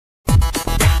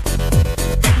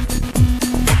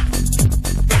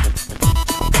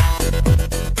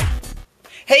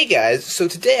guys, so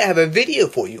today I have a video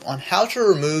for you on how to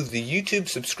remove the YouTube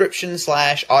subscription /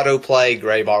 autoplay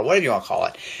gray bar, whatever you want to call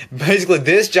it. Basically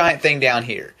this giant thing down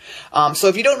here. So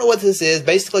if you don't know what this is,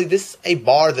 basically this is a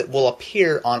bar that will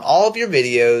appear on all of your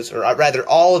videos, or rather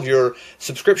all of your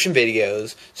subscription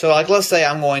videos. So like let's say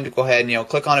I'm going to go ahead and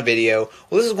click on a video.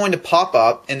 Well, this is going to pop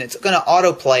up and it's going to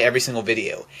autoplay every single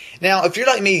video. Now if you're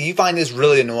like me, you find this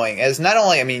really annoying, as not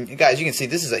only, I mean, guys, you can see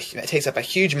this is it takes up a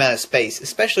huge amount of space,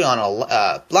 especially on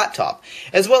a laptop,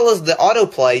 as well as the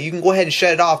autoplay. You can go ahead and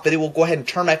shut it off, but it will go ahead and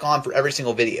turn back on for every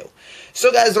single video.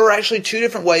 So guys, there are actually two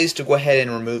different ways to go ahead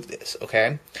and remove this,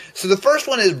 okay? So the first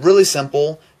one is really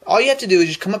simple. All you have to do is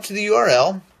just come up to the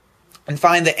URL and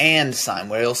find the and sign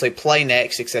where it'll say play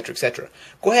next, etc., etc.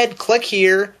 Go ahead, click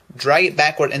here, drag it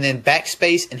backward, and then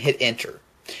backspace and hit enter.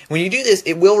 When you do this,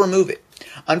 it will remove it.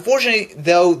 Unfortunately,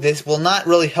 though, this will not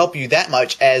really help you that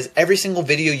much, as every single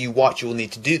video you watch, you will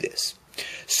need to do this.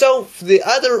 So the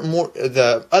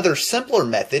other simpler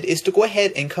method is to go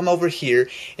ahead and come over here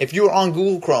if you are on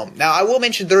Google Chrome. Now I will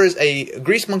mention there is a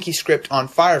Grease Monkey script on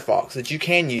Firefox that you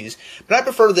can use, but I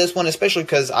prefer this one especially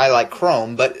because I like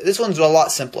Chrome, but this one's a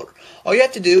lot simpler. All you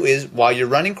have to do is, while you're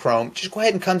running Chrome, just go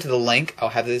ahead and come to the link, I'll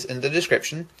have this in the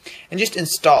description, and just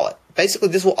install it. Basically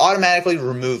this will automatically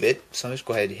remove it, so just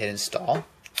go ahead and hit install.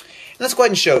 Let's go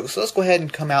ahead and show. So let's go ahead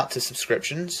and come out to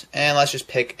subscriptions, and let's just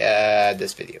pick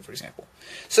this video, for example.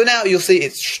 So now you'll see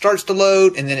it starts to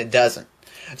load, and then it doesn't.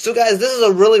 So guys, this is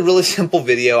a really simple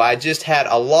video. I just had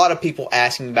a lot of people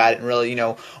asking about it and really,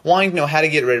 wanting to know how to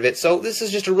get rid of it. So this is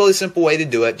just a really simple way to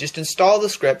do it. Just install the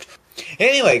script.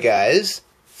 Anyway, guys,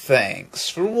 thanks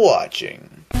for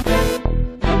watching.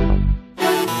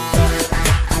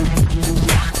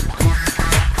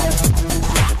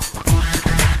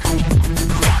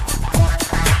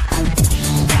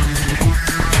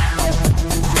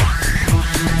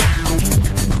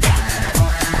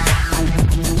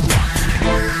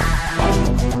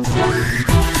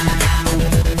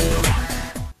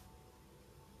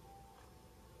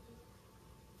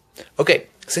 Okay,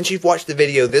 since you've watched the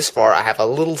video this far, I have a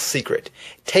little secret.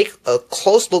 Take a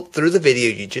close look through the video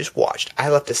you just watched. I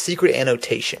left a secret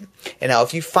annotation. And now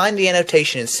if you find the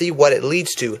annotation and see what it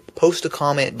leads to, post a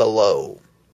comment below.